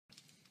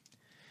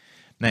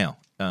Now,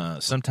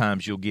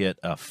 sometimes you'll get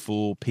a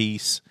full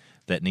piece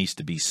that needs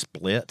to be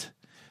split.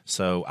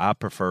 So I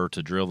prefer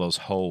to drill those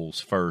holes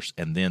first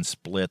and then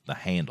split the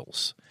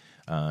handles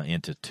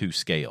into two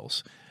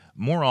scales.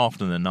 More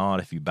often than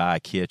not, if you buy a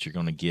kit, you're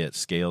going to get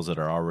scales that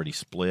are already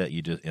split.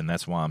 And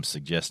that's why I'm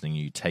suggesting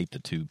you tape the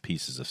two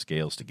pieces of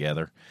scales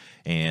together.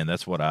 And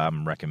that's what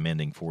I'm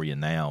recommending for you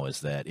now,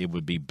 is that it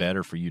would be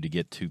better for you to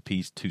get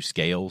two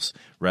scales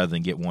rather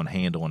than get one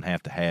handle and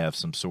have to have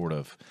some sort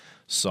of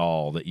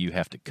saw that you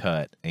have to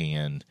cut.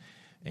 And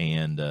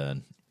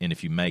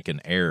if you make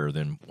an error,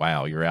 then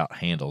wow, you're out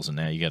handles, and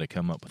now you got to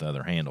come up with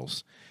other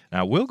handles.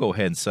 Now, I will go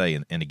ahead and say,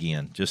 and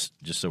again, just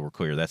so we're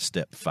clear, that's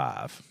step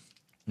 5.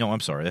 No,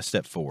 I'm sorry, that's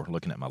step 4,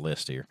 looking at my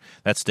list here.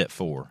 That's step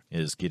 4,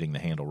 is getting the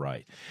handle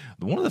right.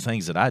 One of the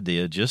things that I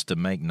did just to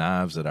make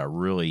knives that I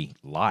really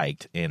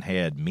liked and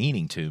had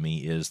meaning to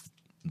me is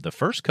the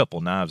first couple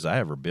knives I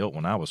ever built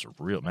when I was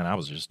I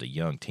was just a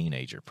young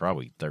teenager,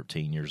 probably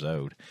 13 years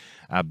old.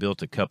 I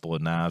built a couple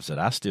of knives that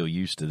I still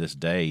use to this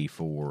day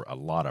for a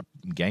lot of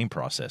game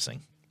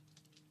processing.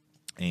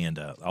 And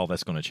all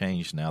that's going to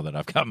change now that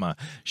I've got my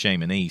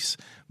Chamonix.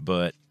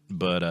 But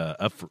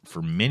up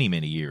for many,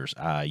 many years,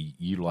 I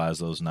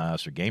utilized those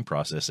knives for game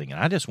processing. And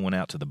I just went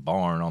out to the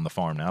barn on the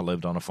farm. Now, I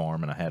lived on a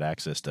farm, and I had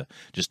access to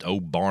just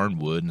old barn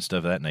wood and stuff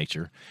of that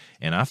nature.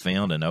 And I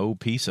found an old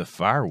piece of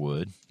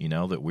firewood,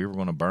 that we were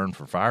going to burn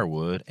for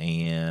firewood,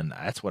 and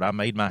that's what I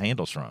made my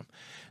handles from.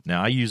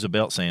 Now, I use a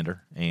belt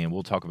sander, and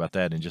we'll talk about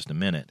that in just a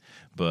minute,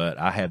 but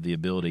I have the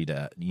ability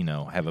to,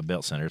 have a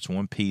belt sander. It's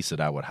one piece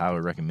that I would highly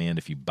recommend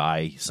if you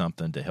buy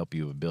something to help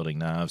you with building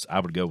knives. I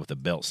would go with a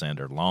belt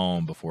sander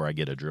long before I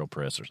get a drill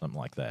press or something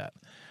like that.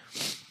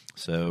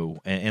 So,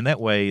 and that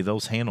way,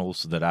 those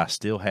handles that I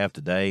still have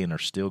today and are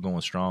still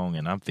going strong,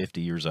 and I'm 50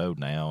 years old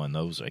now, and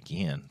those,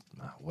 again,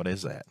 what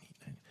is that?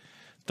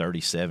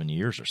 37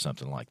 years or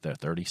something like that,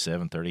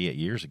 37, 38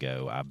 years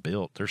ago, I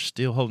built, they're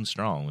still holding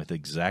strong with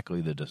exactly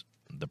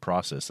the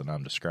process that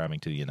I'm describing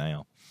to you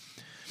now.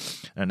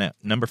 And now,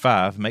 number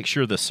 5, make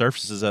sure the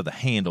surfaces of the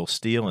handle,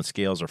 steel, and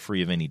scales are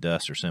free of any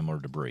dust or similar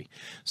debris.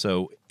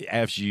 So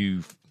as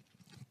you've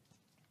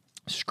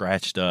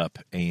scratched up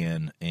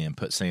and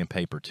put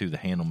sandpaper to the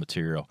handle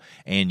material,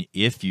 and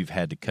if you've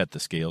had to cut the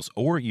scales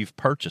or you've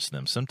purchased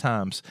them,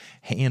 sometimes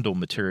handle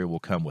material will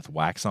come with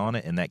wax on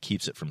it, and that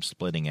keeps it from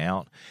splitting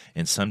out.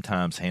 And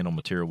sometimes handle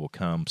material will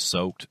come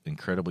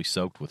incredibly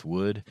soaked with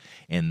wood,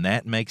 and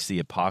that makes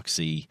the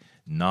epoxy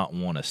not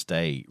want to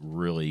stay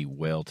really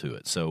well to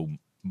it. So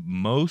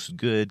most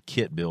good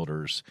kit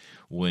builders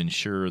will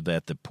ensure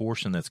that the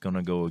portion that's going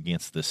to go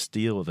against the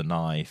steel of the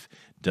knife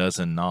does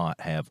not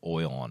have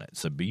oil on it.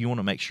 So you want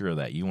to make sure of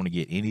that. You want to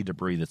get any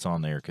debris that's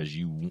on there because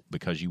you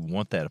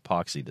want that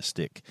epoxy to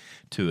stick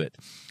to it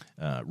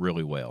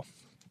really well.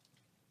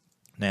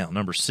 Now,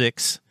 number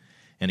 6,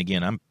 and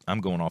again, I'm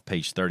going off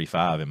page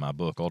 35 in my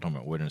book,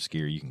 Ultimate Wilderness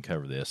Gear. You can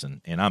cover this,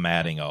 and I'm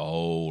adding a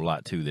whole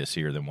lot to this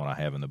here than what I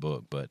have in the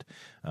book. But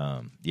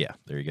yeah,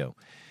 there you go.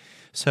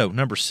 So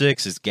number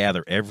 6 is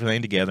gather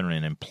everything together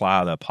and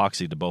apply the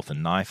epoxy to both the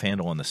knife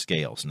handle and the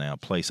scales. Now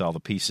place all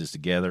the pieces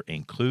together,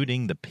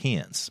 including the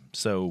pins.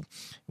 So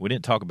we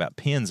didn't talk about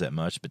pins that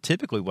much, but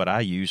typically what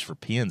I use for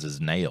pins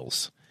is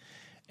nails.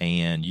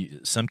 And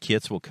some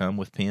kits will come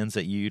with pins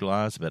that you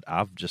utilize, but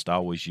I've just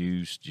always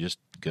used just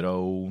good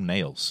old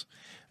nails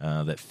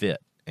that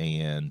fit.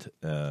 And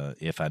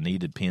if I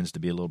needed pins to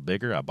be a little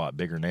bigger, I bought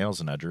bigger nails,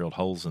 and I drilled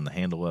holes in the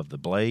handle of the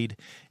blade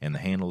and the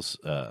handles,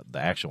 the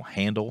actual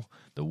handle,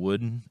 the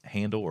wooden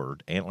handle or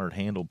antlered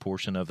handle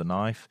portion of the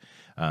knife.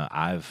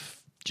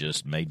 I've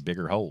just made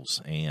bigger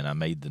holes, and I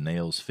made the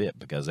nails fit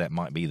because that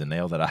might be the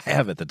nail that I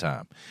have at the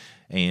time.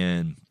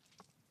 And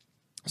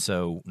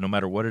so no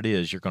matter what it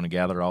is, you're going to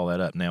gather all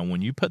that up. Now,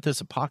 when you put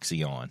this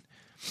epoxy on,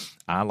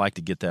 I like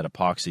to get that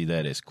epoxy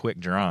that is quick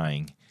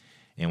drying.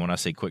 And when I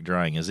say quick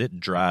drying, is it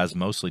dries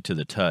mostly to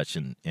the touch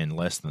in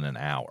less than an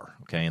hour,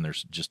 okay? And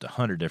there's just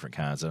 100 different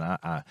kinds. And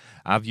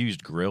I've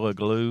used Gorilla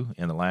Glue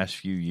in the last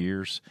few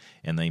years,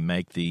 and they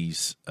make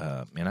these,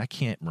 and I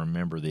can't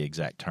remember the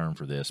exact term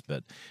for this,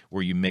 but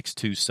where you mix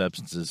two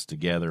substances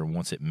together, and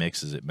once it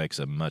mixes, it makes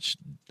a much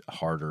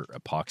harder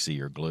epoxy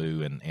or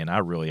glue. And I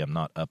really am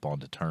not up on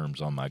the terms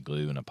on my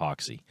glue and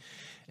epoxy.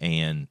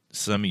 And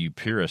some of you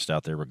purists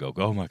out there will go,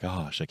 oh my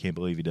gosh, I can't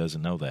believe he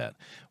doesn't know that.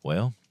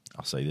 Well,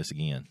 I'll say this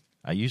again.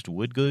 I used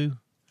wood glue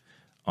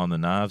on the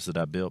knives that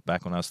I built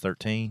back when I was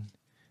 13,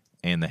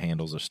 and the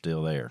handles are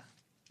still there.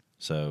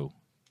 So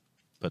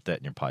put that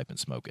in your pipe and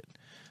smoke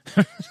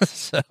it.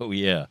 So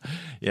yeah,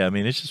 I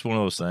mean, it's just one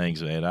of those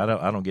things, man.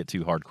 I don't get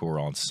too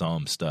hardcore on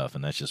some stuff,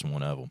 and that's just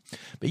one of them.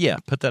 But yeah,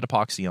 put that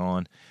epoxy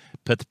on,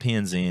 put the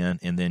pins in,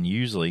 and then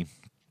usually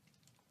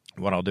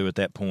what I'll do at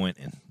that point,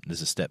 and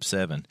this is step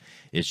 7,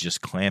 is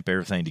just clamp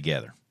everything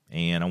together.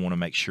 And I want to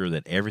make sure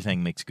that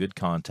everything makes good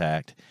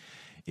contact.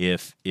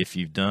 If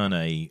you've done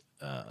a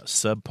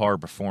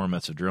subpar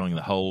performance of drilling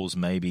the holes,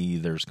 maybe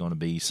there's going to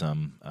be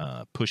some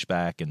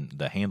pushback, and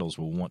the handles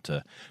will want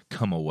to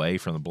come away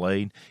from the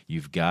blade.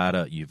 You've got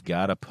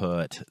to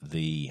put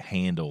the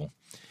handle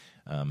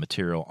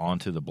material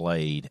onto the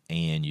blade,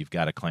 and you've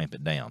got to clamp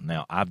it down.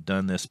 Now, I've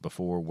done this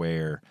before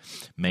where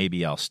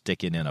maybe I'll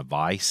stick it in a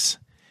vise,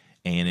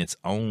 and it's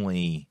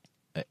only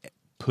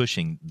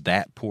pushing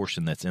that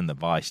portion that's in the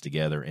vise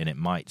together, and it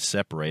might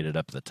separate it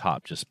up at the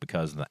top just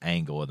because of the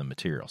angle of the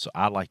material. So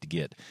I like to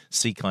get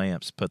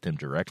C-clamps, put them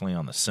directly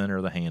on the center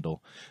of the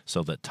handle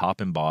so that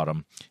top and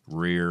bottom,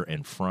 rear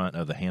and front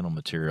of the handle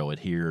material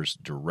adheres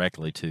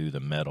directly to the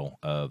metal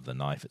of the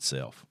knife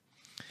itself.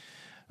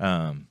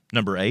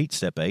 Number 8,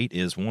 step 8,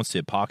 is once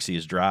the epoxy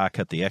is dry,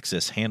 cut the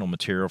excess handle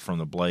material from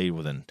the blade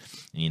with an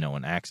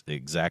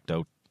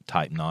X-Acto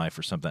type knife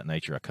or something of that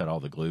nature. I cut all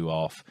the glue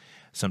off.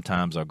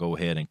 Sometimes I'll go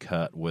ahead and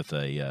cut with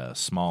a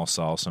small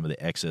saw some of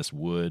the excess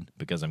wood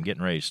because I'm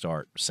getting ready to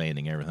start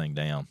sanding everything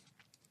down.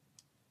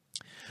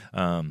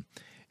 And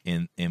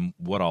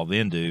what I'll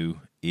then do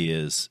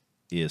is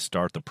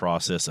start the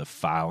process of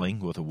filing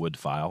with a wood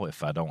file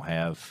if I don't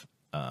have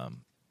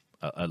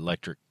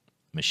electric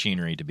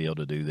machinery to be able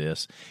to do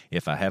this.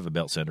 If I have a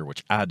belt sander,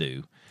 which I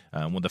do,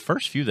 well, the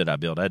first few that I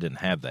built, I didn't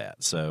have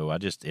that. So I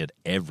just did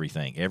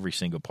everything, every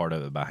single part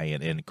of it by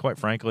hand. And quite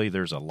frankly,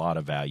 there's a lot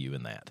of value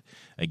in that.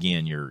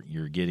 Again,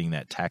 you're getting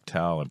that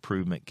tactile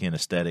improvement,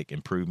 kinesthetic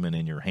improvement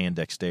in your hand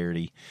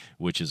dexterity,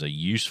 which is a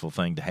useful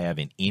thing to have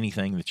in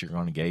anything that you're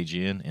going to engage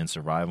in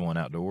survival and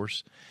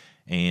outdoors.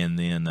 And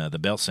then the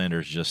belt sander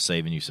is just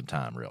saving you some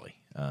time, really.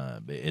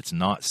 It's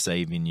not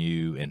saving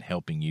you and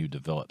helping you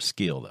develop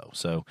skill, though.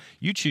 So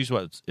you choose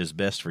what is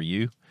best for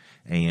you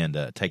and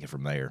take it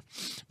from there.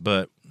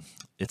 But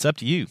it's up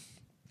to you.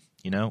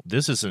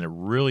 This is a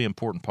really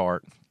important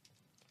part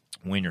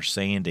when you're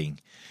sanding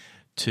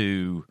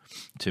to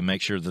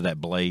make sure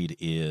that blade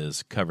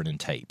is covered in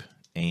tape.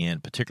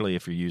 And particularly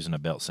if you're using a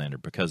belt sander,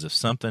 because if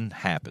something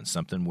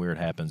weird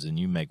happens, and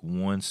you make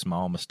one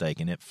small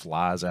mistake and it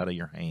flies out of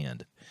your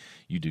hand,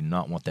 you do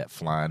not want that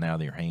flying out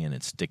of your hand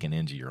and sticking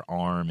into your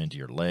arm, into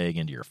your leg,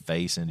 into your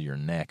face, into your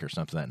neck, or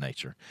something of that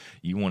nature.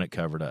 You want it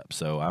covered up.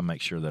 So I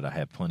make sure that I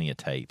have plenty of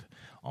tape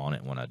on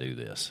it when I do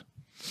this.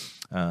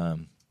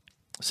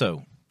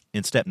 So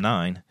in step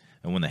 9,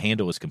 and when the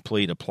handle is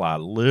complete, apply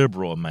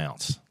liberal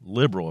amounts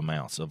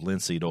of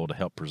linseed oil to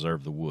help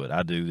preserve the wood.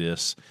 I do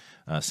this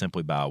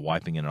simply by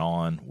wiping it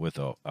on with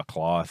a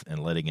cloth and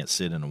letting it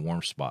sit in a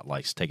warm spot,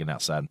 like taking it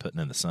outside and putting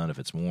it in the sun if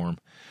it's warm,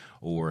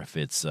 or if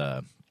it's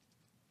the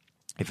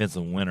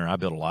winter. I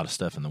build a lot of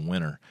stuff in the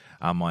winter.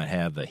 I might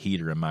have the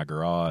heater in my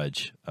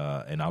garage,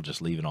 and I'll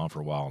just leave it on for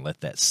a while and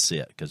let that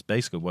sit, because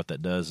basically what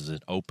that does is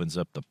it opens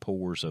up the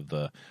pores of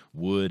the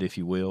wood, if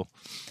you will,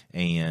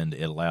 and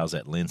it allows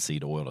that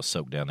linseed oil to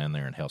soak down in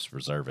there and helps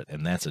preserve it.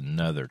 And that's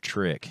another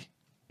trick,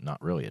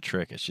 not really a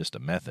trick, it's just a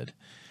method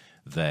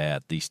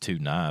that these two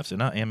knives,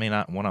 and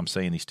when I'm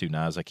saying these two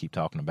knives I keep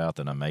talking about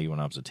that I made when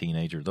I was a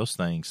teenager, those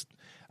things,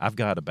 I've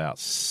got about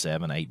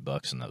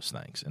 $7-8 in those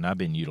things, and I've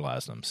been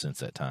utilizing them since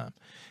that time.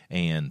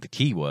 And the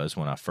key was,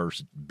 when I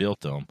first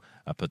built them,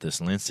 I put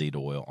this linseed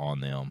oil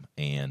on them,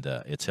 and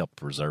it's helped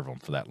preserve them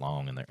for that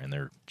long, and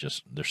they're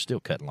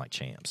still cutting like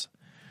champs.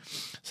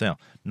 So,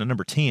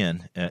 number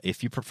 10,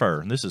 if you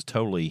prefer, and this is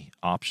totally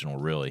optional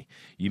really,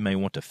 you may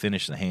want to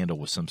finish the handle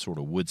with some sort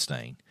of wood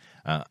stain.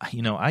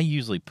 I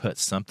usually put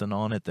something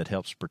on it that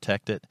helps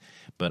protect it,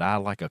 but I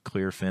like a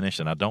clear finish,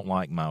 and I don't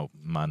like my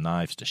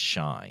knives to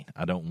shine.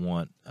 I don't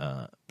want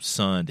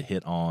sun to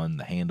hit on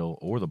the handle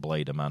or the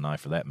blade of my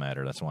knife, for that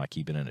matter. That's why I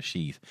keep it in a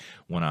sheath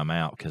when I'm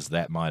out, because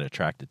that might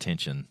attract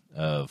attention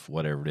of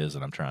whatever it is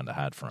that I'm trying to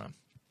hide from.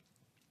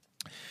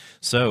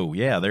 So,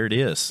 yeah, there it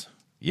is.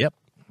 Yep,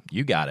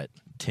 you got it.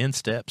 10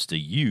 steps to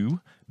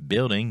you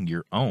building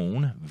your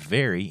own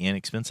very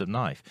inexpensive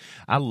knife.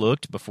 I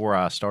looked before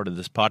I started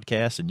this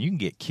podcast, and you can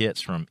get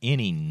kits from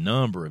any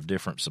number of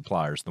different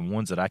suppliers. The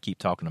ones that I keep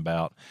talking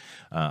about,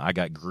 I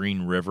got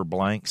Green River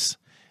blanks,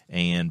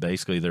 and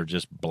basically they're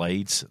just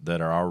blades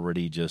that are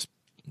already just,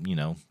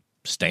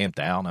 stamped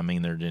out.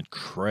 They're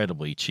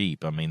incredibly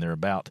cheap. They're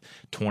about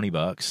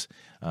 $20.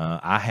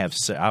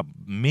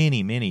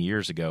 Many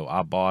years ago,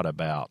 I bought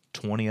about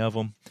 20 of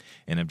them,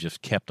 and I've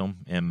just kept them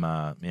in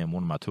one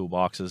of my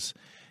toolboxes.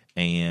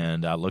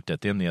 And I looked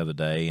at them the other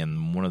day,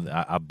 and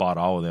I bought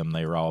all of them.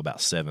 They were all about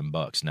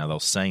 $7. Now,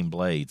 those same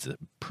blades,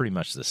 pretty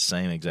much the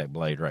same exact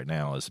blade right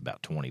now, is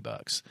about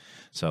 $20.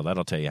 So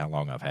that'll tell you how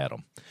long I've had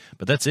them.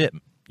 But that's it.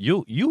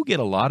 You'll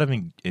get a lot of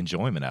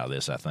enjoyment out of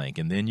this, I think.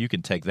 And then you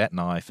can take that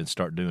knife and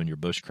start doing your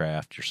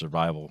bushcraft, your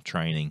survival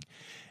training,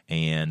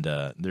 and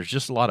there's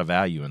just a lot of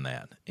value in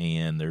that.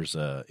 And there's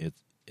a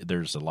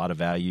lot of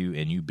value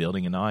in you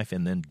building a knife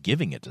and then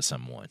giving it to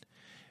someone,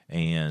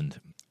 and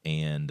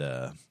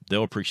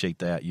they'll appreciate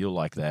that. You'll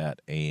like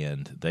that,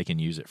 and they can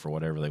use it for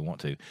whatever they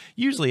want to.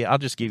 Usually, I'll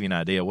just give you an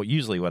idea.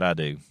 What I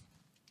do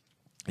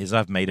is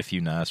I've made a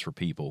few knives for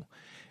people,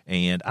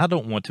 and I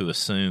don't want to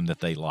assume that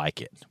they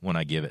like it when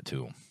I give it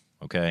to them,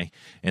 okay?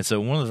 And so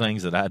one of the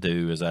things that I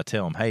do is I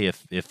tell them, hey,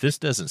 if this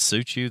doesn't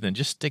suit you, then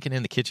just stick it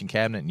in the kitchen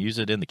cabinet and use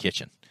it in the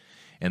kitchen.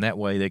 and that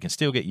way they can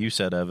still get use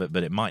out of it,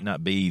 but it might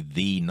not be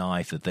the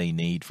knife that they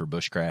need for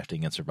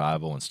bushcrafting and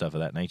survival and stuff of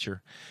that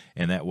nature.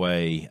 And that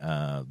way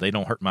they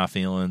don't hurt my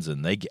feelings,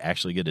 and they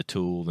actually get a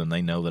tool that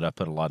they know that I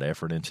put a lot of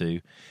effort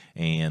into,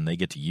 and they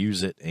get to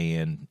use it,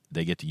 and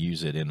they get to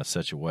use it in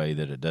such a way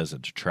that it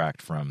doesn't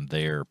detract from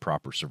their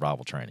proper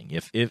survival training,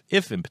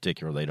 if in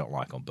particular they don't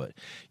like them. But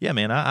yeah,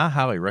 man, I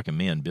highly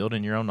recommend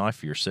building your own knife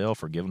for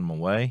yourself or giving them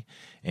away.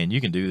 And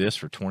you can do this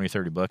for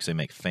 $20-$30. They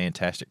make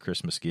fantastic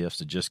Christmas gifts.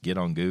 To just get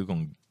on Google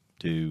and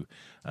do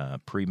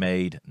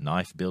pre-made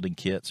knife building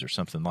kits or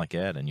something like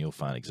that, and you'll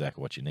find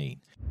exactly what you need.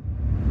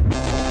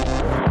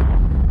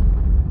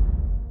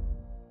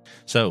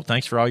 So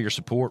thanks for all your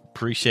support.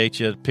 Appreciate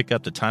you. Pick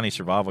up the Tiny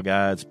Survival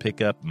Guides. Pick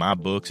up my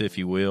books, if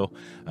you will.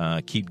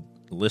 Keep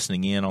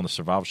listening in on the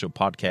Survival Show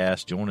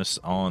podcast. Join us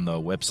on the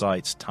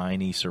websites,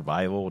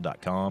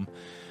 tinysurvival.com.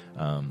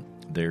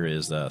 There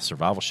is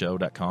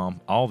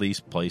survivalshow.com. All these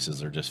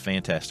places are just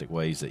fantastic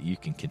ways that you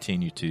can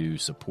continue to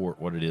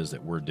support what it is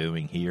that we're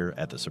doing here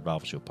at the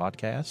Survival Show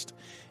podcast,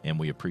 and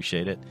we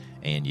appreciate it.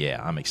 And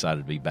yeah, I'm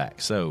excited to be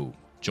back. So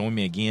join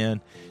me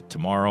again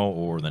tomorrow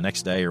or the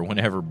next day or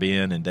whenever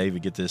Ben and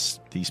David get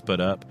these put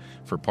up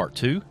for part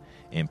 2.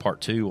 And part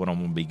 2, what I'm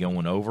going to be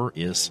going over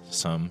is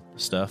some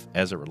stuff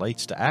as it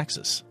relates to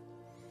axes.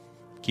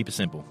 Keep it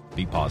simple.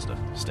 Be positive.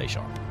 Stay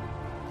sharp.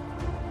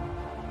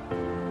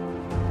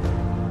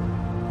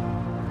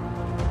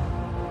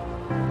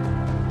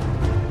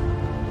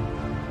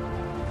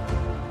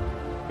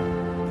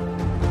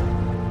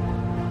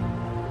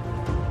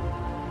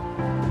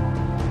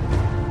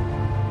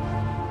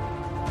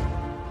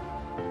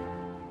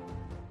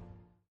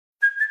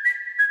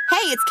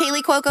 Hey, it's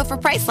Kaylee Cuoco for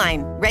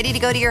Priceline. Ready to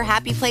go to your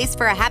happy place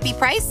for a happy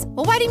price?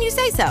 Well, why didn't you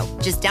say so?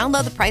 Just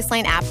download the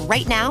Priceline app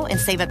right now and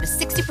save up to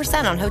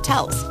 60% on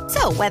hotels.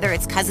 So whether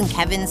it's Cousin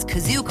Kevin's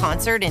Kazoo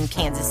Concert in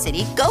Kansas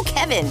City, go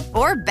Kevin,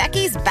 or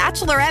Becky's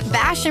Bachelorette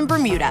Bash in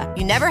Bermuda,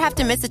 you never have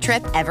to miss a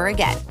trip ever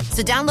again.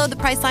 So download the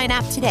Priceline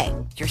app today.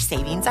 Your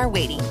savings are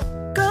waiting.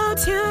 Go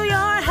to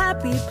your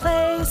happy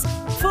place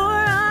for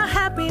a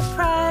happy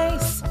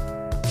price.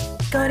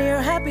 Go to your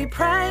happy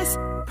price,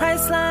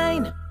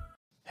 Priceline.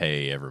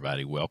 Hey,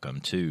 everybody. Welcome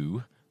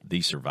to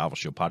the Survival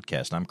Show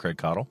podcast. I'm Craig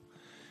Cottle.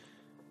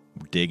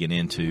 We're digging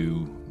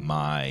into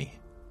my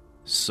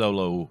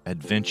solo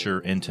adventure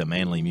into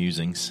manly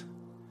musings.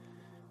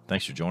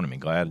 Thanks for joining me.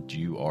 Glad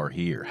you are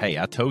here. Hey,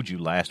 I told you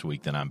last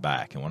week that I'm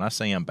back. And when I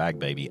say I'm back,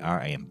 baby,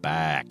 I am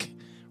back,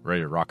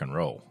 ready to rock and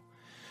roll.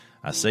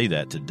 I say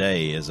that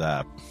today as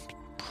I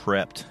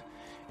prepped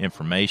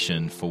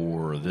information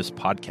for this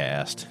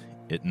podcast.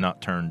 It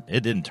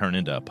didn't turn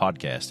into a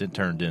podcast. It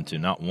turned into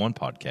not one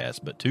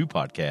podcast, but 2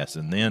 podcasts,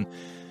 and then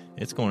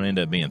it's going to end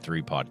up being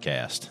 3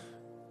 podcasts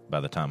by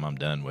the time I'm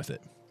done with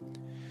it.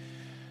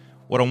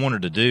 What I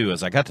wanted to do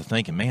is I got to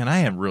thinking, man, I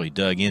haven't really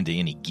dug into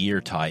any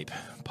gear type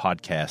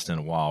podcast in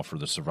a while for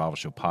the Survival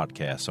Show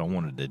podcast, so I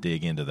wanted to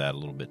dig into that a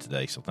little bit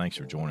today, so thanks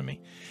for joining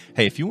me.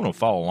 Hey, if you want to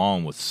follow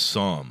along with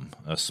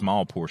a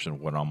small portion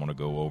of what I'm going to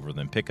go over,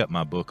 then pick up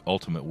my book,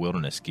 Ultimate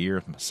Wilderness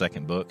Gear, my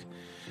second book.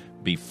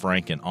 Be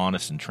frank and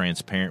honest and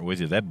transparent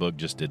with you. That book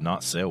just did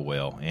not sell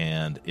well,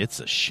 and it's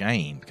a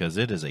shame because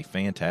it is a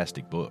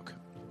fantastic book.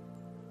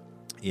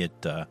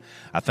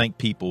 I think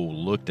people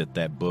looked at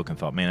that book and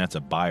thought, man, that's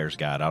a buyer's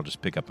guide. I'll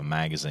just pick up a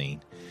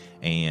magazine.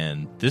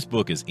 And this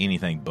book is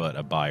anything but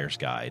a buyer's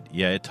guide.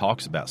 Yeah, it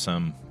talks about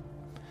some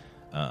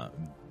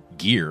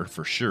gear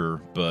for sure,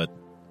 but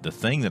the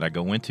thing that I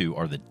go into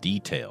are the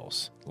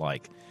details,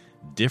 like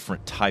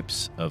different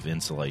types of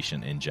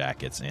insulation in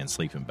jackets and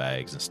sleeping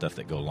bags and stuff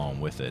that go along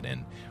with it,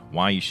 and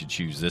why you should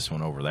choose this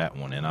one over that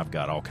one. And I've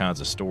got all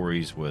kinds of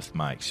stories with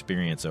my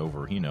experience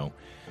over,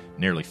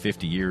 nearly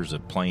 50 years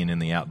of playing in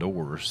the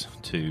outdoors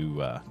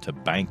to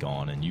bank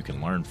on, and you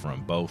can learn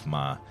from both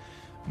my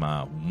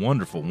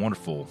wonderful,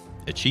 wonderful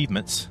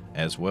achievements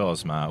as well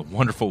as my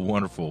wonderful,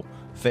 wonderful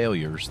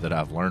failures that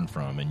I've learned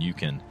from, and you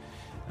can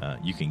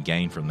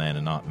gain from that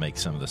and not make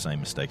some of the same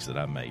mistakes that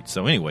I've made.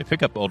 So anyway,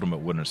 pick up Ultimate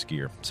Wilderness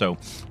Gear. So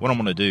what I'm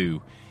going to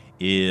do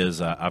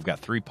is I've got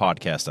 3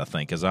 podcasts, I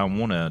think, because I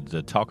want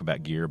to talk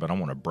about gear, but I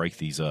want to break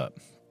these up.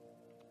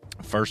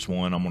 First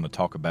one, I'm going to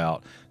talk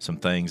about some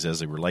things as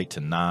they relate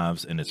to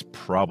knives, and it's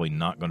probably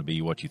not going to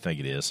be what you think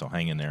it is, so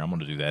hang in there. I'm going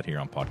to do that here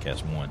on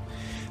podcast 1.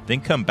 Then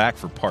come back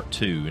for part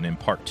 2, and in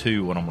part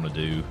 2, what I'm going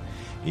to do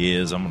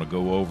is I'm going to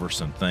go over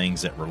some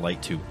things that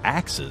relate to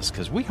axes,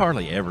 because we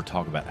hardly ever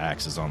talk about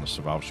axes on the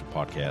Survival Show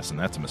podcast, and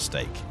that's a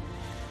mistake.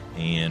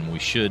 And we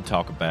should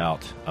talk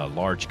about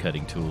large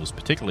cutting tools,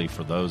 particularly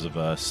for those of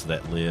us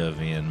that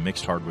live in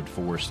mixed hardwood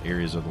forest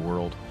areas of the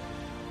world.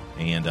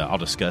 And I'll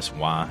discuss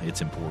why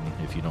it's important.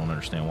 If you don't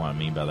understand what I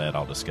mean by that,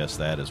 I'll discuss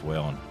that as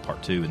well in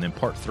part 2. And then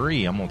part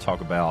 3, I'm going to talk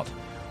about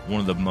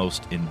one of the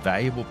most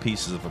invaluable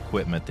pieces of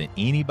equipment that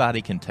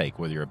anybody can take,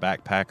 whether you're a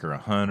backpacker, a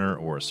hunter,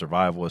 or a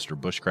survivalist or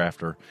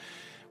bushcrafter.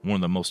 One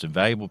of the most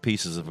invaluable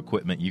pieces of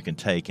equipment you can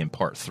take in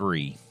part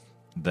 3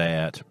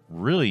 that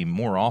really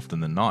more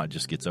often than not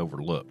just gets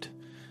overlooked.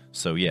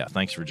 So, yeah,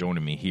 thanks for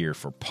joining me here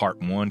for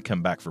part 1.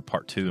 Come back for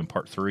part 2 and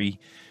part 3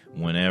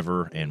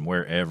 whenever and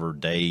wherever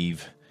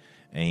Dave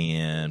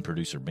and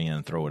producer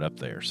Ben throw it up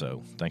there.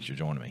 So, thanks for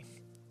joining me.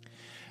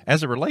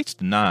 As it relates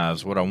to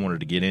knives, what I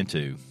wanted to get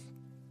into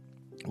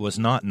was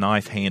not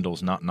knife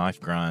handles, not knife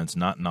grinds,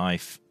 not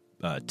knife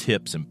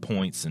tips and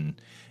points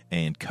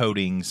and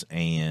coatings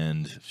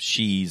and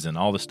sheaths and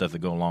all the stuff that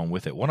go along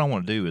with it. What I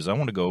want to do is I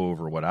want to go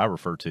over what I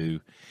refer to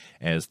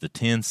as the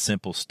 10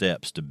 simple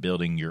steps to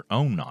building your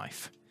own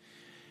knife.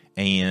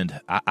 And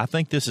I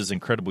think this is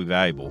incredibly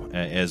valuable.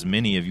 As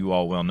many of you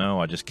all well know,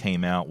 I just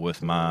came out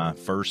with my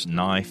first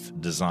knife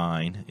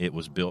design. It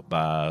was built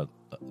by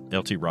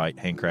LT Wright,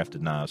 Handcrafted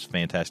Knives.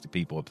 Fantastic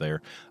people up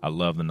there. I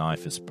love the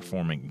knife. It's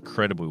performing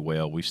incredibly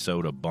well. We've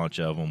sold a bunch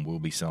of them. We'll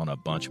be selling a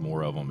bunch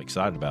more of them.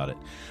 Excited about it.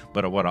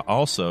 But what I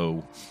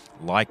also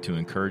like to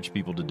encourage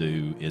people to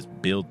do is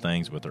build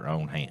things with their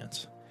own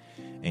hands.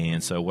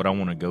 And so what I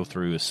want to go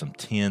through is some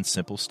 10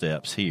 simple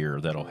steps here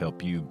that'll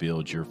help you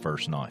build your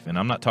first knife. And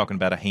I'm not talking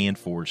about a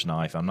hand-forged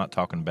knife. I'm not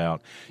talking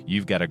about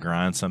you've got to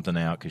grind something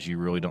out because you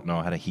really don't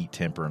know how to heat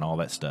temper and all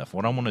that stuff.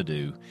 What I want to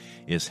do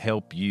is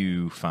help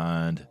you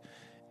find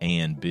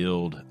and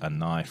build a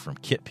knife from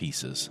kit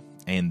pieces,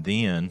 and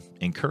then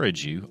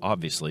encourage you,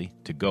 obviously,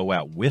 to go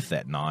out with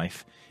that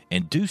knife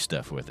and do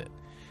stuff with it.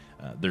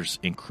 There's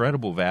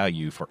incredible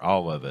value for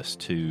all of us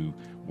to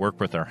work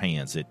with our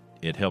hands.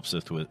 It helps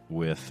us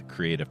with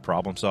creative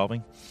problem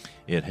solving.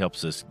 It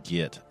helps us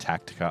get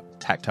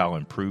tactile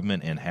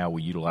improvement in how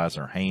we utilize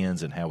our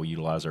hands and how we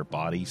utilize our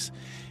bodies.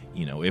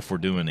 You know, if we're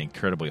doing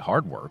incredibly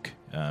hard work,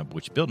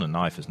 which building a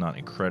knife is not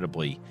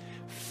incredibly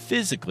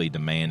physically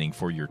demanding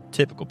for your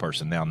typical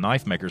person. Now,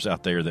 knife makers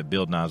out there that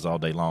build knives all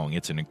day long,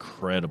 it's an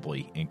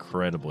incredibly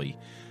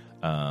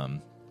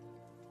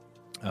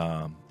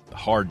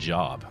hard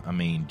job. I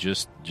mean,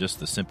 just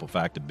the simple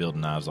fact of building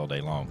knives all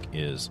day long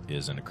is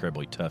an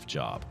incredibly tough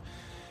job.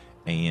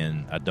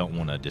 And I don't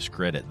want to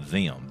discredit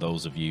them,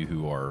 those of you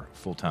who are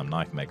full-time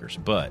knife makers.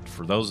 But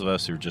for those of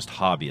us who are just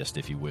hobbyists,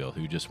 if you will,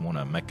 who just want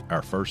to make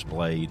our first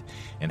blade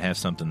and have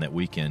something that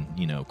we can,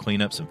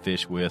 clean up some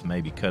fish with,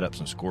 maybe cut up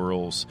some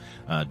squirrels,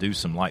 do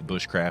some light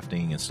bush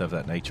crafting and stuff of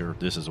that nature,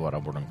 this is what I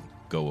want to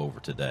go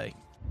over today.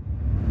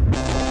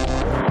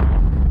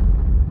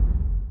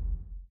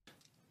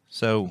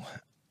 So,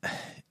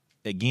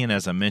 again,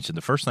 as I mentioned,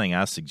 the first thing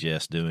I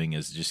suggest doing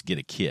is just get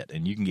a kit.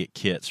 And you can get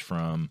kits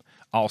from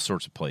all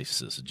sorts of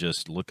places.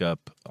 Just look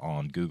up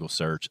on Google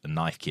search a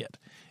knife kit.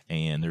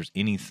 And there's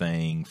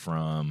anything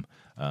from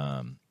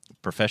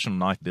professional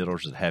knife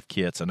builders that have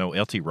kits. I know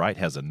LT Wright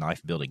has a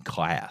knife building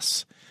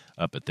class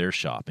up at their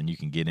shop, and you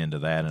can get into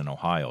that in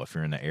Ohio if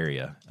you're in the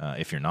area.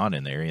 If you're not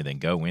in the area, then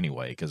go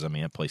anyway, because,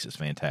 that place is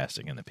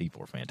fantastic and the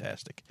people are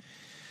fantastic.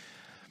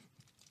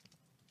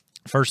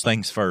 First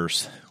things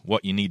first,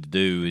 what you need to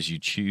do is you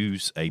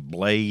choose a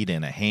blade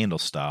and a handle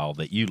style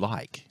that you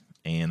like.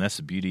 And that's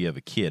the beauty of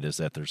a kit, is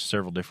that there's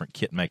several different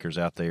kit makers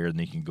out there, and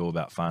you can go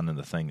about finding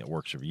the thing that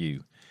works for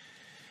you.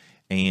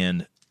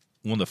 And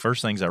one of the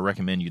first things I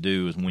recommend you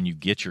do is when you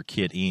get your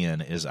kit in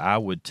is I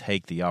would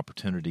take the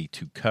opportunity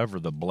to cover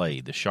the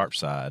blade, the sharp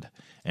side,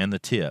 and the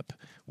tip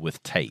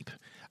with tape.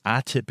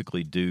 I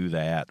typically do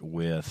that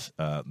with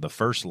the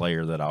first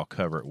layer that I'll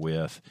cover it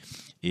with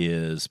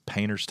is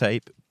painter's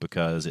tape,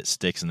 because it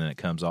sticks and then it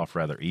comes off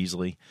rather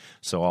easily.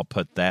 So I'll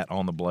put that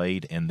on the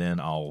blade, and then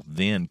I'll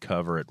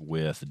cover it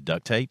with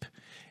duct tape.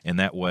 And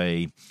that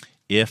way,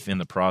 if in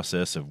the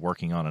process of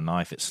working on a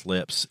knife it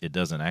slips, it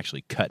doesn't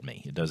actually cut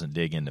me. It doesn't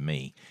dig into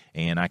me.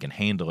 And I can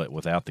handle it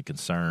without the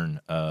concern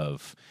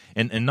of,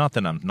 and not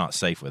that I'm not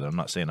safe with it. I'm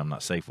not saying I'm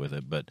not safe with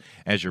it, but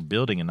as you're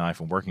building a knife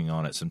and working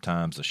on it,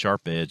 sometimes the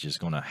sharp edge is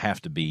going to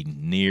have to be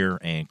near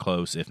and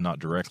close, if not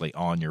directly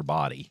on your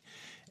body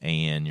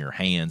and your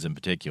hands in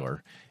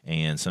particular.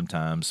 And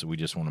sometimes we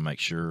just want to make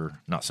sure,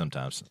 not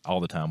sometimes,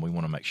 all the time, we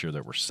want to make sure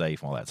that we're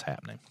safe while that's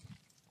happening.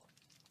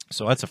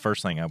 So that's the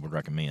first thing I would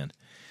recommend.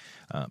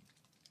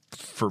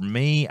 For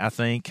me, I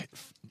think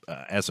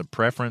as a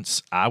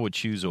preference, I would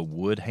choose a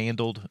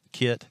wood-handled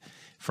kit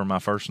for my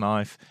first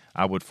knife.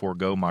 I would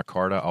forego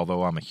micarta,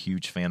 although I'm a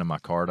huge fan of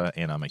micarta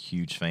and I'm a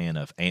huge fan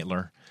of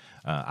antler.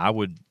 I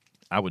would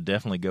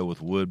definitely go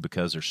with wood,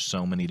 because there's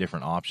so many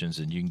different options,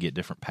 and you can get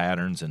different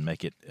patterns and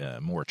make it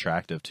more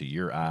attractive to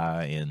your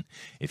eye. And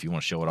if you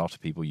want to show it off to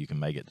people, you can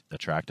make it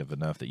attractive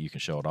enough that you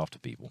can show it off to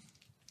people.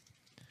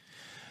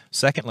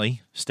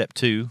 Secondly, step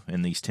 2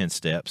 in these 10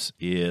 steps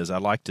is I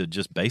like to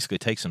just basically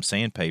take some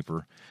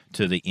sandpaper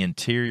to the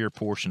interior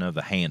portion of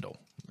the handle.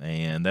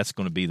 And that's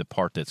going to be the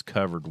part that's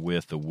covered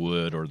with the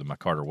wood or the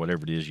micarta, or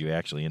whatever it is you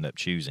actually end up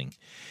choosing.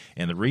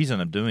 And the reason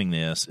I'm doing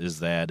this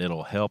is that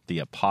it'll help the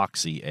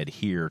epoxy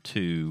adhere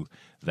to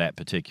that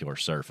particular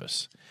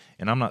surface.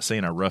 And I'm not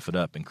saying I rough it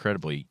up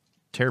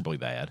terribly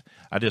bad.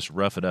 I just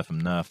rough it up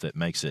enough that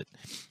makes it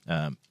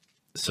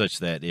such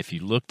that if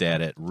you looked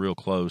at it real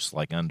close,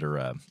 like under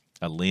a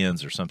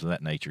lens or something of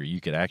that nature,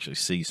 you could actually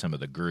see some of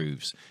the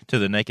grooves. To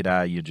the naked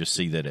eye, you just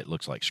see that it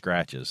looks like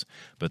scratches,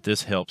 but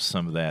this helps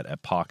some of that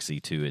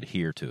epoxy to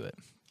adhere to it.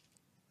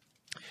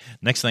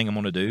 Next thing I'm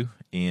going to do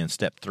in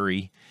step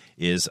 3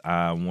 is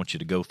I want you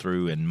to go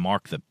through and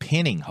mark the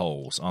pinning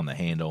holes on the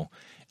handle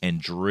and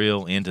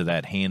drill into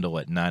that handle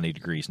at 90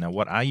 degrees. Now,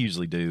 what I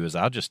usually do is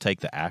I'll just take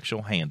the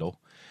actual handle,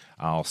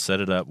 I'll set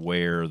it up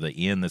where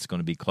the end that's going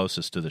to be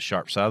closest to the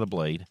sharp side of the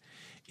blade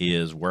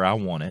is where I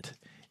want it,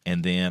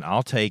 and then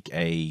I'll take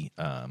a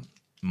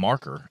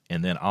marker,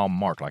 and then I'll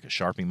mark like a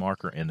Sharpie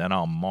marker, and then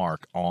I'll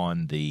mark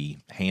on the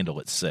handle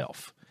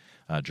itself,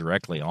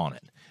 directly on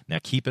it. Now,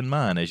 keep in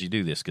mind as you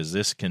do this, because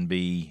this can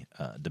be,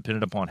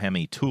 dependent upon how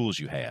many tools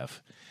you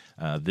have,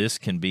 this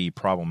can be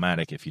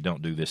problematic if you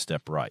don't do this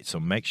step right. So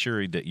make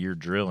sure that you're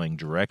drilling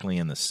directly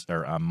in the,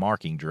 or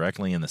marking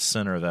directly in the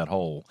center of that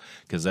hole,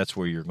 because that's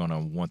where you're going to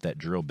want that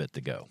drill bit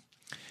to go.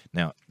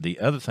 Now, the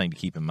other thing to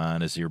keep in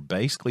mind is you're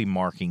basically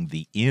marking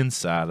the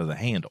inside of the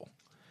handle.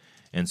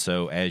 And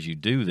so as you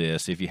do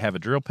this, if you have a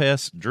drill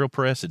press,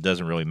 it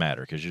doesn't really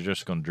matter because you're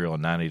just going to drill a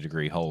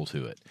 90-degree hole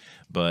to it.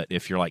 But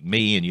if you're like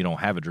me and you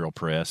don't have a drill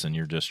press and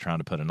you're just trying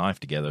to put a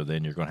knife together,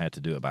 then you're going to have to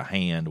do it by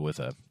hand with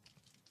a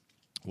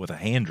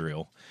hand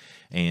drill.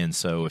 And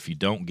so if you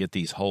don't get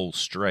these holes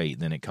straight,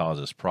 then it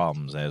causes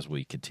problems as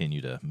we continue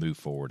to move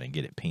forward and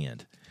get it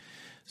pinned.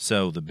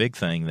 So the big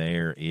thing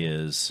there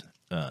is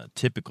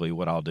typically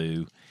what I'll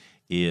do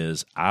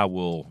is I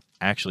will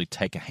actually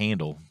take a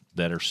handle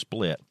that are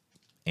split,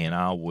 and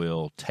I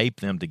will tape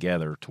them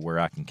together to where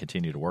I can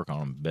continue to work on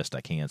them best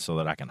I can so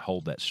that I can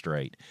hold that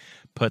straight.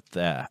 Put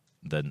the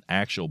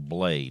actual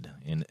blade,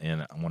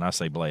 and when I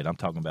say blade, I'm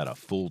talking about a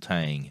full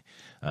tang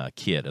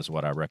kit is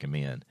what I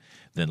recommend.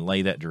 Then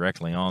lay that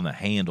directly on the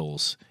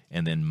handles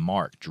and then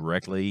mark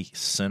directly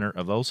center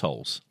of those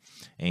holes.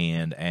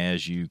 And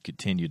as you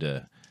continue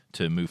to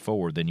move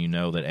forward, then you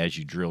know that as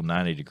you drill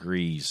 90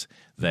 degrees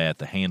that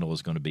the handle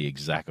is going to be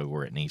exactly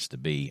where it needs to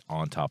be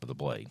on top of the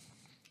blade.